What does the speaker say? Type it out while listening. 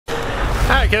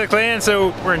Alright, Killer Clan,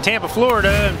 so we're in Tampa,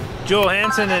 Florida. Joel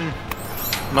Hansen and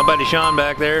my buddy Sean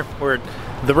back there. We're at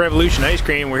the Revolution Ice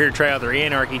Cream. We're here to try out their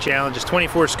Anarchy Challenge. It's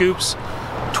 24 scoops,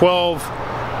 12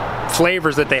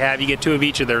 flavors that they have. You get 2 of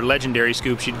each of their legendary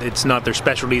scoops. It's not their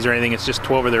specialties or anything, it's just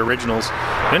 12 of their originals.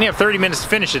 You only have 30 minutes to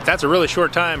finish it. That's a really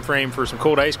short time frame for some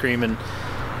cold ice cream, and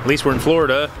at least we're in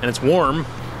Florida and it's warm.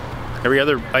 Every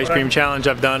other ice cream challenge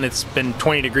I've done, it's been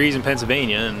 20 degrees in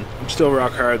Pennsylvania, and I'm still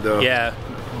rock hard though. Yeah.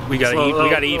 We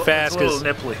gotta eat fast because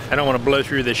I don't want to blow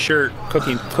through this shirt.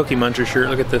 Cookie Muncher shirt.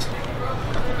 Look at this.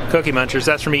 Cookie Munchers.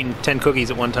 That's from eating 10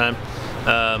 cookies at one time.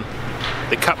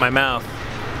 They cut my mouth.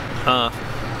 But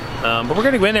we're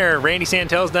gonna go in there. Randy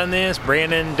Santel's done this.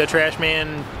 Brandon, the Trash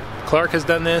Man, Clark has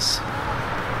done this.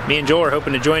 Me and Joel are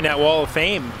hoping to join that wall of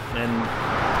fame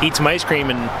and eat some ice cream,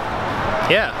 and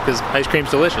yeah, because ice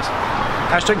cream's delicious.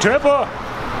 Hashtag Tampa.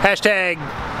 Hashtag.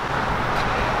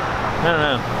 I don't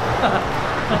know.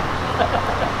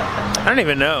 I don't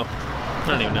even know.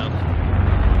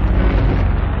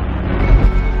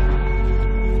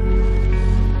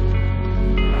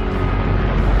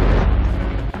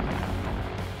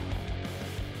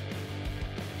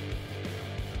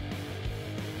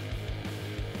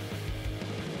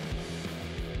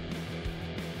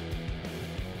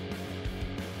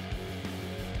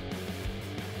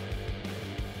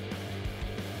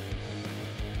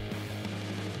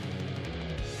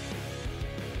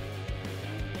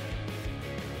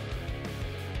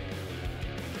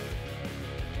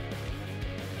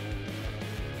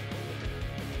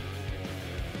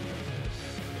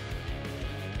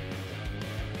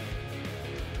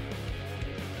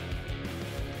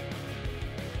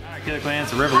 Killer Clans,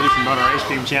 the Revolution Butter Ice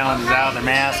Cream Challenge is out. They're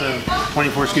massive.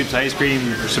 24 scoops of ice cream.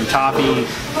 There's some toffee,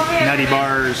 nutty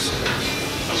bars,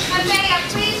 some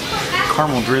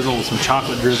caramel drizzle, some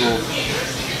chocolate drizzle,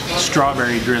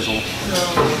 strawberry drizzle.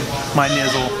 My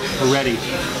nizzle. We're ready.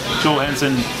 Joel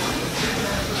Hansen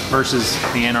versus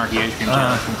the Anarchy Ice Cream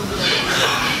Challenge.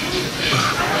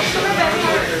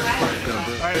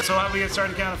 Alright, so we get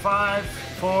started count of 5,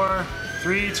 4,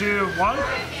 3, 2, 1.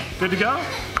 Good to go?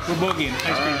 We're boogieing.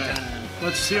 Ice cream time.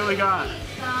 Let's see what we got.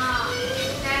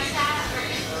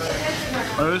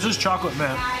 Oh, this is chocolate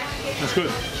mint. That's good.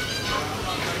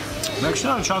 I'm actually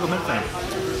not a chocolate mint fan.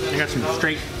 I got some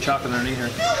straight chocolate underneath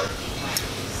here.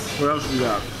 What else we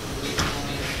got?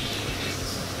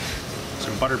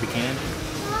 Some butter pecan.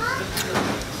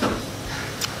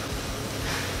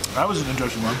 That was an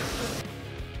interesting one.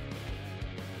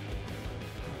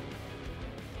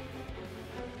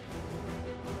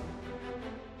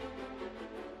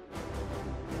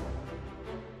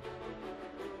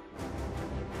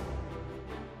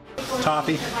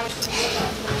 Toffee.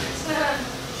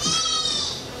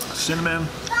 Cinnamon.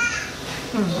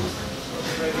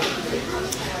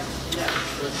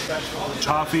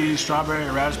 Toffee, strawberry,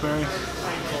 raspberry.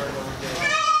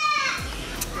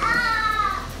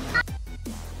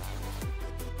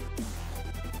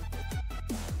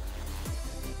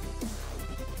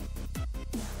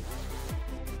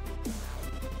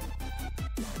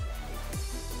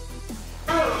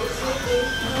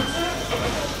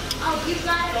 Oh, you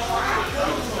got it.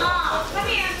 Oh, come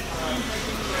here.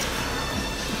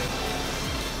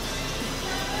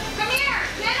 Come here,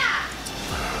 Jenna.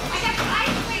 I got some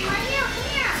ice cream right here. Come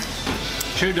here.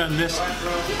 Should have done this.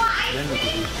 You want ice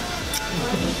cream?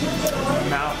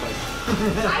 Mouth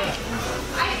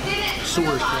I didn't. Sores,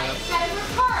 crap. crap. That it was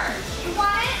hers. You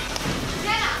want it?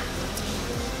 Jenna.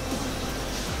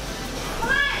 Come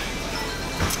on.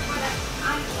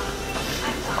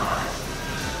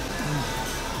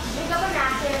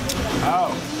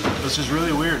 Oh, this is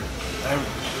really weird. I have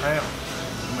cramp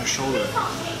in my shoulder. Please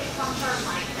don't take it from her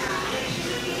like that. She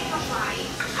was eating a bite.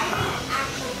 I didn't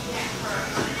actually get her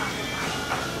a bite.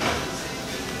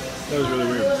 That was really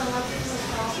weird.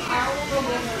 I will go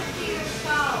with her.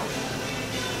 So,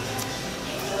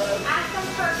 ask them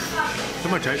first. So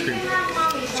much ice cream.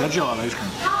 Such a lot of ice cream.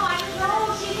 No, I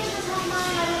know. She can just have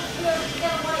mine. I don't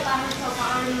get away by herself.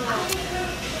 I don't know.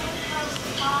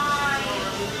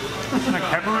 Like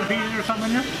peppermint peas or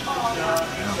something in here?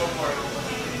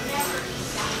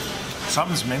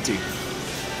 Something's minty.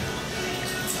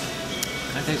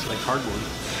 That tastes like cardboard.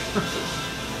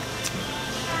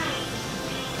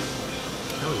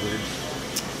 That was weird.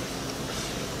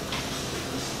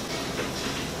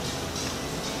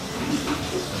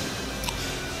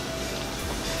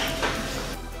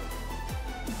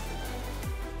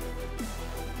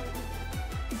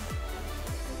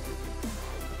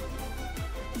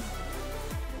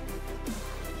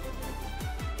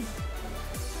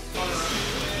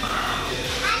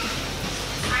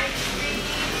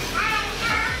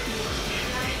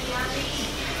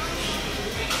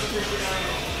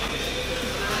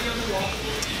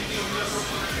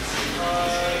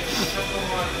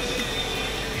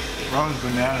 Wrong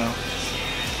banana.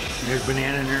 There's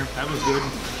banana in there. That was good.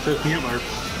 So is peanut butter.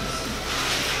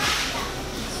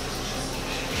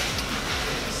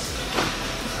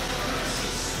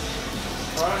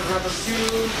 Alright, grab a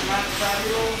few mashed patty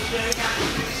rolls today.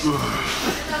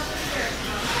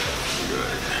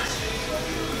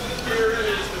 Here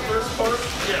is the first part.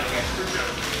 Yeah, we're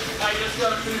good. I just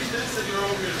gotta finish this and you're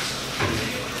all good.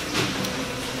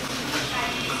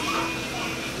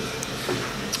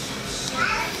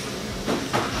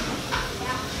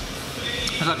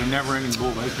 It's like a never-ending bowl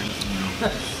of ice cream.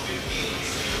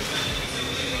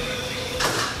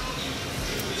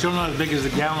 Still not as big as the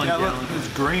gallon. Yeah, look, it's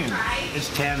green. It's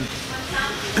 10.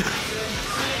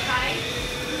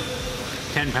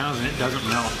 10 pounds and it doesn't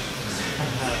melt.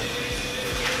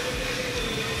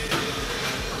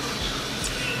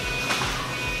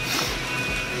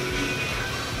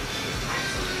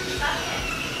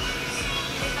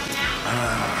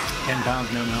 Ah, 10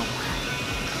 pounds, no melt.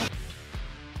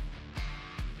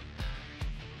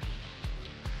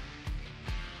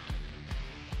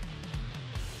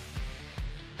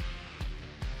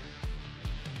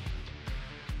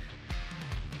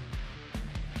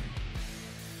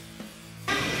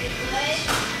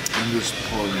 I'm just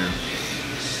pulling here.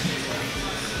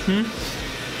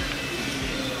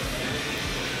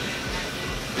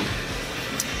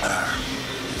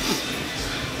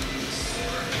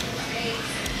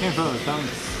 Can't feel the tongue.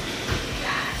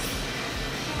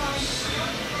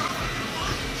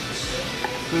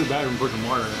 Really bad when put some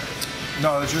water in it.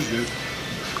 No, this is good.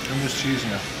 I'm just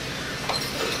cheesing it.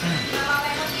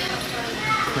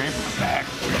 Cramp in my back.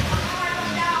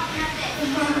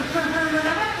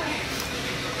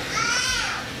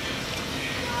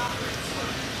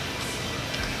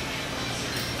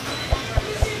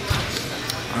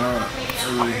 I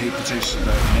really hate the taste of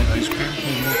that mint ice cream.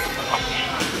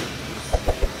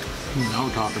 No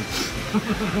talking.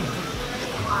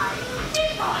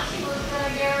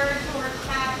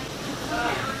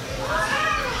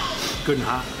 Good and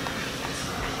hot.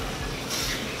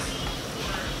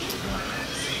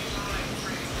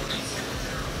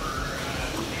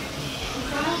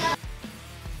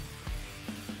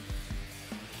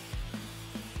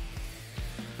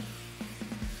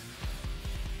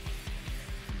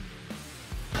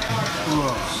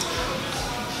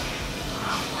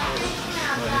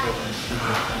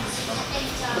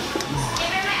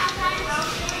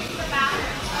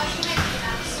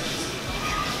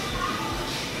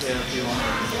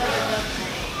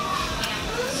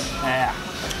 Yeah.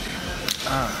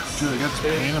 Dude, I got this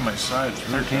pain in my side.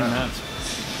 13 minutes.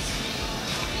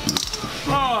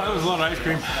 Oh, that was a lot of ice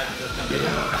cream. I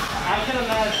can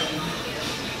imagine.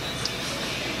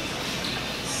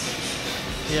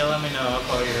 Yeah, let me know. I'll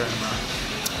call you here in a month.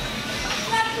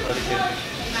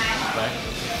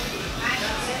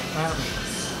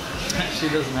 She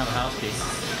doesn't have a house key.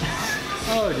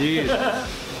 Oh, geez.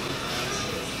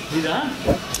 You done?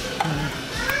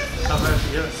 How fast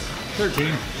you get it?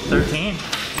 13. 13?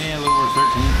 Yeah, a little over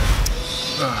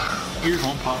 13. Ears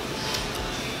won't pop.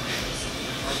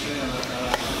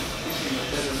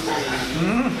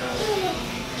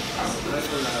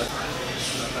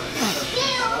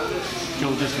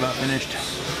 Joel just about finished.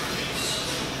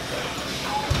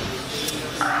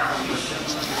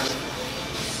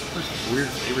 There's some weird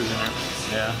flavors in there.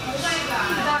 Yeah.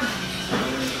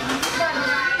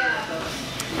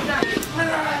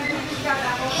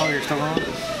 Oh, you're still on?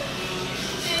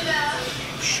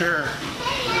 Sure.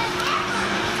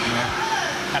 Yeah.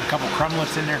 Had a couple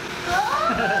crumblets in there.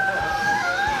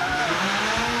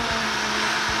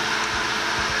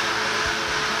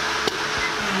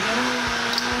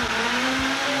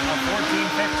 14,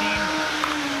 15.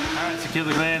 Alright, so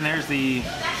Killer Glenn, there's the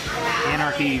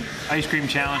Anarchy Ice Cream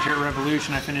Challenge here at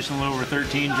Revolution. I finished in a little over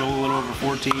 13, Joel a little over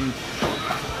 14.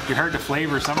 You heard the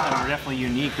flavor, some of them are definitely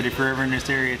unique, but if you're ever in this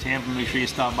area of Tampa, make sure you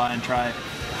stop by and try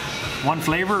one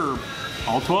flavor or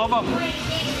all 12 of them.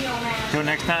 Until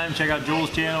next time, check out Joel's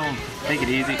channel. Take it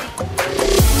easy.